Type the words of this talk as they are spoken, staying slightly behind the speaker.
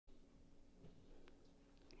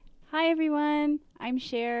Hi everyone, I'm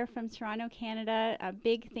Cher from Toronto, Canada. A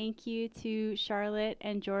big thank you to Charlotte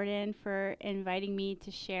and Jordan for inviting me to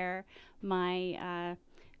share my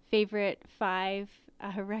favorite five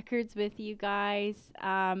records with you guys.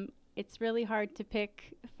 It's really hard to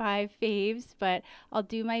pick five faves, but I'll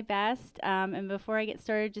do my best. And before I get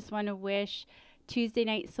started, just want to wish Tuesday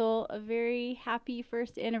Night Soul a very happy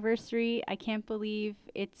first anniversary. I can't believe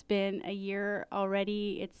it's been a year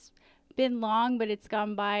already. It's been long, but it's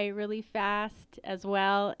gone by really fast as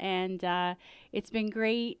well. And it's been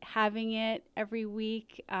great having it every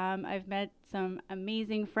week. I've met some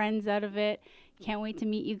amazing friends out of it. Can't wait to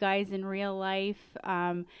meet you guys in real life.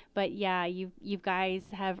 But yeah, you guys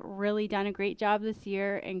have really done a great job this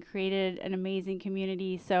year and created an amazing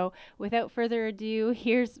community. So without further ado,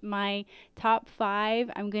 here's my top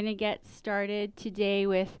five. I'm going to get started today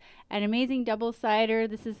with an amazing double-sider.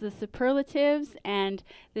 This is the Superlatives, and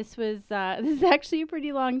this is actually a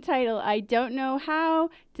pretty long title. I don't know how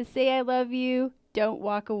to say I love you. Don't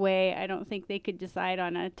walk away. I don't think they could decide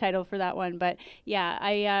on a title for that one, but yeah,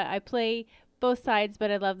 I play both sides, but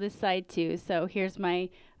I love this side too. So here's my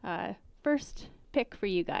first pick for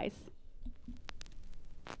you guys.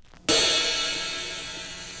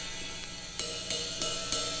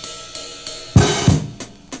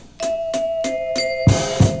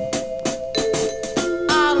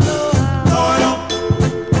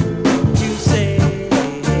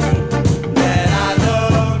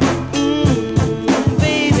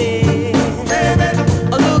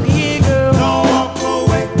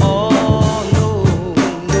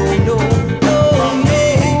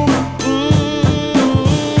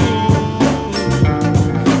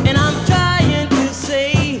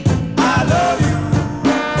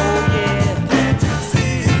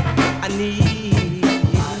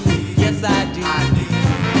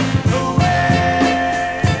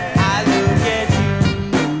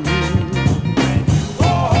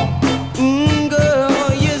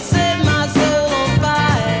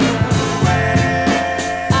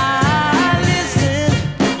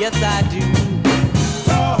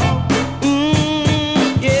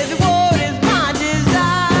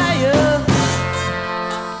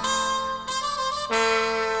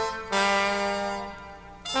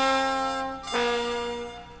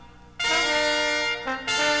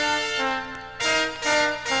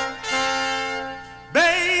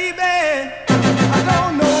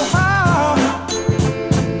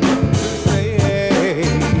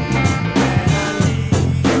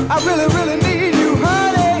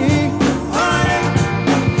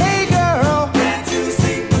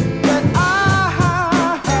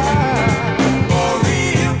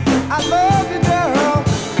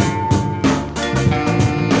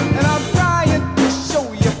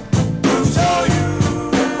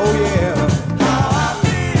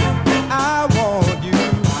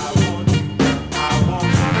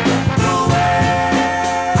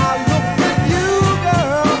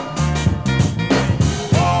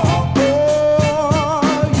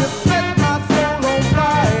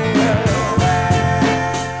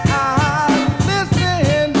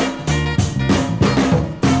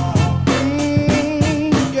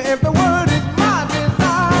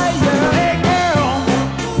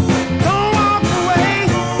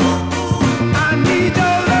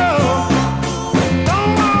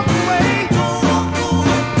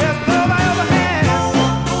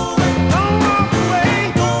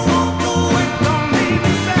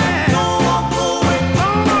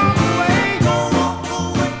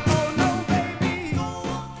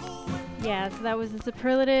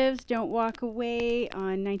 Superlatives, Don't Walk Away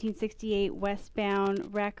on 1968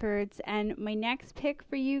 Westbound Records. And my next pick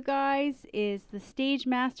for you guys is the Stage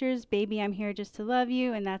Masters, Baby I'm Here Just to Love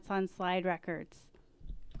You, and that's on Slide Records.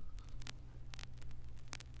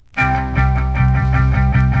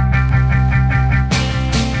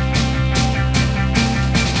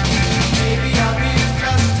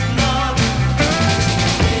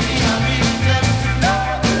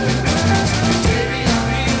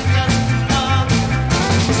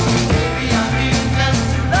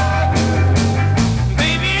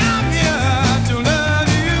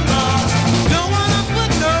 Don't wanna put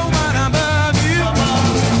no one above you.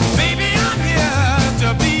 Baby, I'm here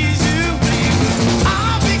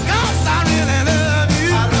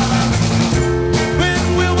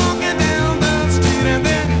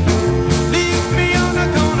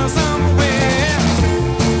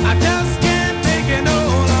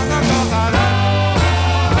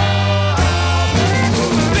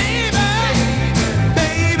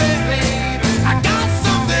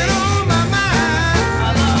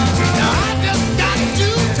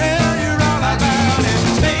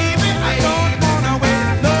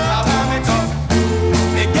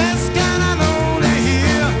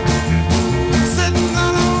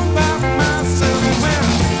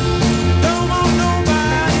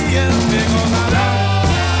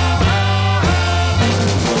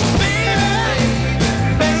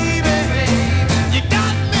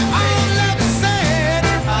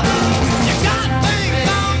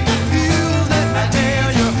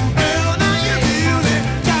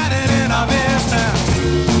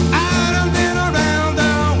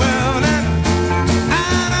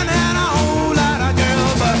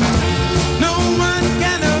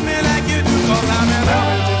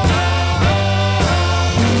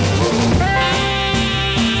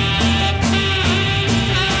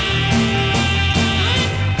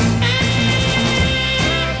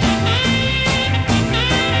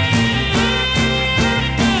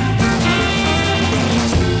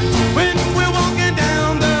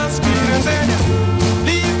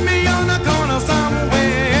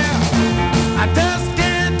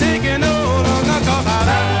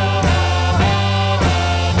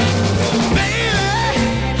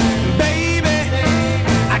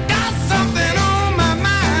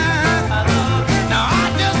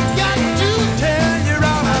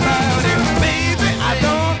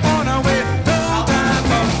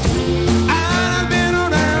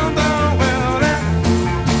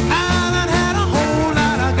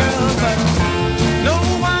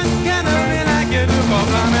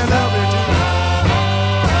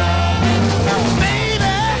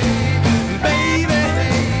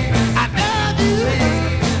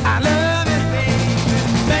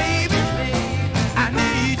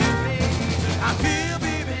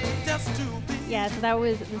Yeah, so that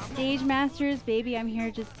was the Stage Masters, Baby I'm Here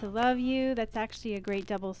Just to Love You. That's actually a great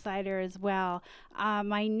double-sider as well.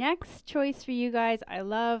 My next choice for you guys, I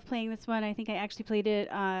love playing this one. I think I actually played it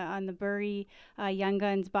on the Bury Young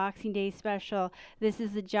Guns Boxing Day special. This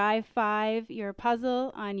is the Jive 5, Your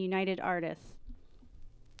Puzzle on United Artists.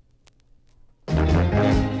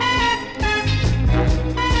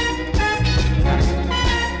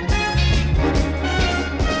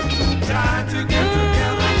 Trying to get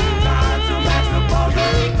together, trying to match the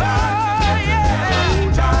puzzle,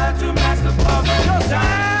 trying to match the puzzle. Your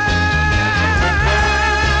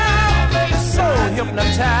so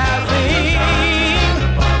hypnotizing.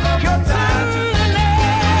 Your tenderness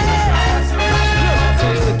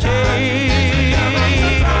takes the cake.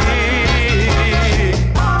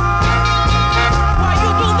 Why you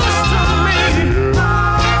do this to me?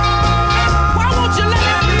 Why won't you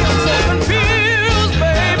let me be so confused,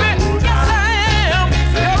 baby? Yes, I am.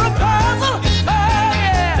 You're a puzzle. Oh,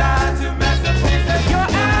 yeah. Trying to match the puzzle. Your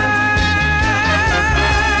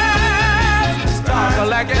eyes sparkle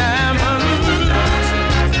like diamonds.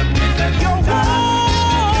 Your warmth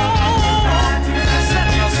set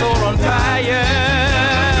my soul on fire.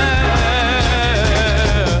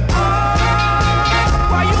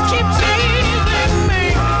 Why you keep teasing me?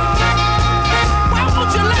 Why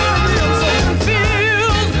won't you let me be so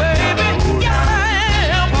confused, baby? Yes, I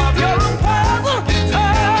am. You're a puzzle. Oh,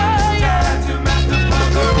 yeah.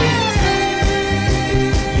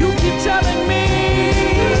 You keep telling me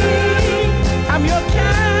I'm your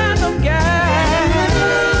kind of guy.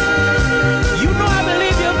 You know I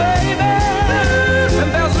believe you, baby, and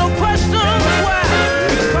there's no question why.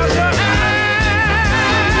 Because your eyes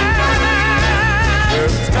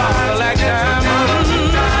sparkle like diamonds.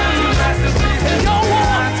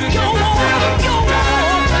 Your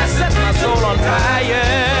warmth set my soul on fire.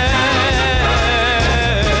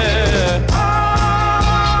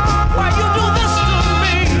 Why you do this to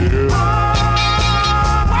me?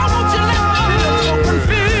 Why won't you let me be so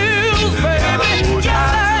confused, baby? Yes,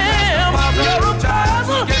 I am. You're a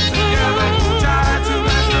puzzle. Trying to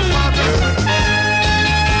match the puzzle.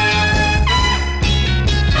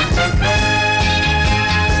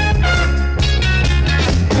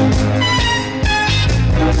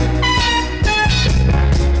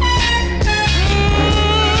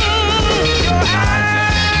 Your eyes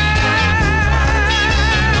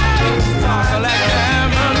sparkle like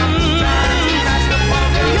diamonds.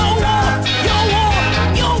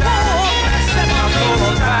 Your warmth set my soul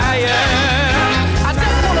on fire. I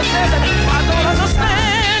just wanna say that I don't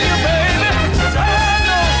understand you, baby. Oh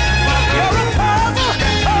no, you're a puzzle.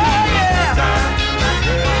 Oh yeah.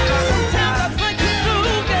 Sometimes I think you do,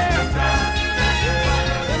 girl.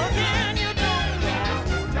 Then again you don't.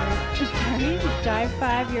 Sorry, Jive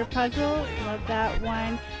 5, Your Puzzle. Love that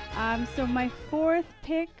one. So my fourth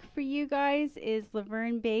pick for you guys is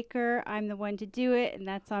Laverne Baker, I'm the One to Do It, and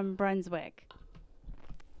that's on Brunswick.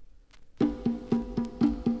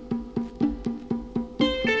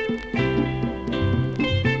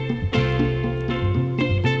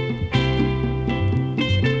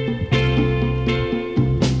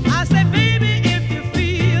 I say, baby, if you're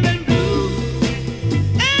feeling blue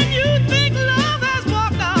and you think love has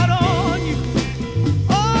walked out on you,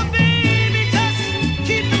 oh, baby, just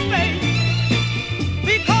keep the faith,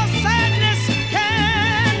 because sadness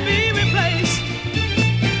can be replaced.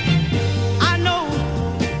 I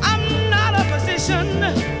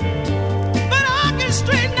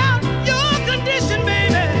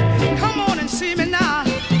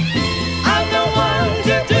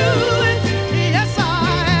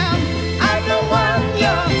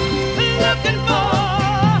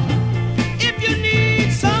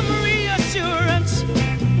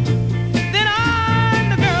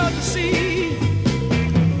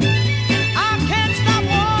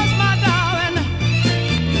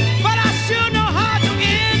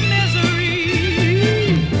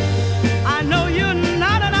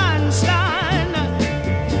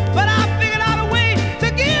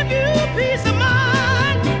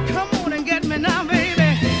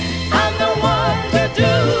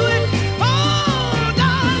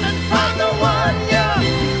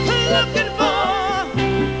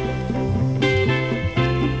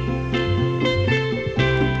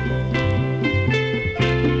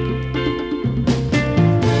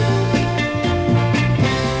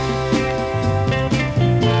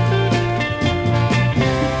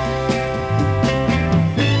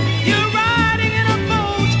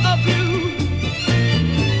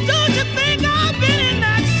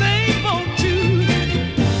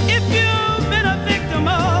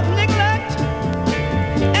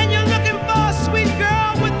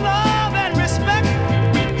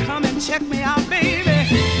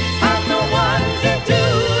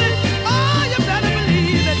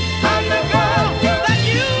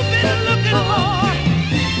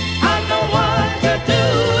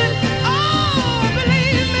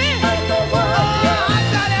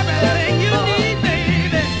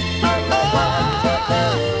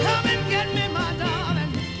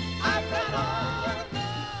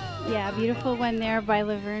beautiful one there by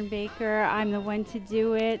Laverne Baker. I'm the one to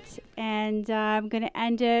do it. And I'm going to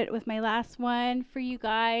end it with my last one for you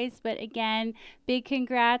guys. But again, big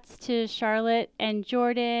congrats to Charlotte and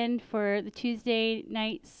Jordan for the Tuesday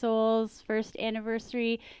Night Souls first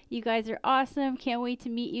anniversary. You guys are awesome. Can't wait to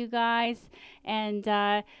meet you guys. And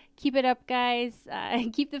keep it up, guys.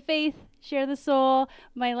 Keep the faith. Share the soul.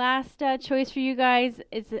 My last choice for you guys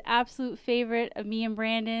is an absolute favorite of me and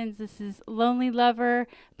Brandon's. This is Lonely Lover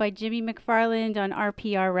by Jimmy McFarland on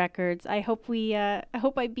RPR Records. I hope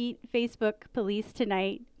I beat Facebook police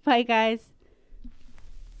tonight. Bye, guys.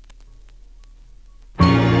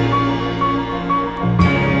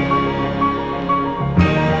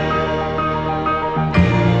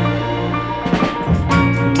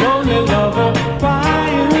 Lonely lover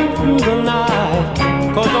crying through the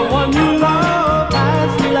night, 'cause the one you love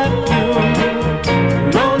has left you.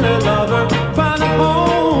 Lonely lover, find a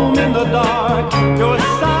home in the dark. Your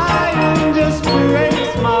sighing just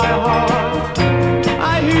breaks my heart.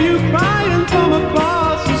 I hear you crying from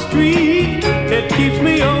across the street. It keeps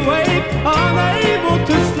me awake, unable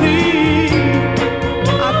to sleep.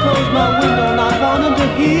 I close my window, not wanting to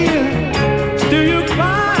hear. Still you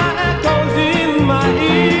cry, echoes in my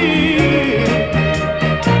ear.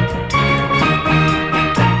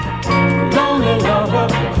 Lonely lover,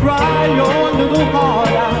 cry your little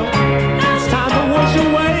heart out. It's time to wash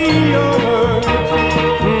away your hurt.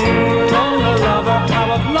 Lonely lover, I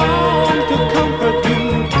would long to comfort you,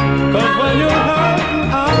 'cause when you're hurting,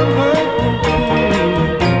 I'm hurting too.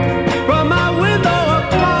 From my window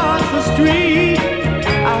across the street,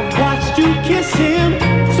 I've watched you kiss him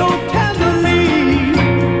so tenderly,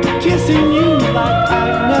 kissing you like I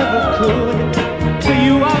never could. To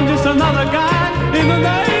you, I'm just another guy in the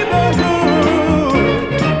neighborhood.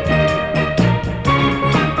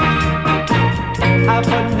 I've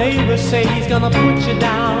heard neighbors say he's gonna put you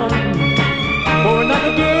down for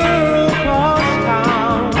another girl across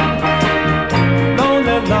town.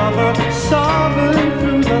 Lonely lover, so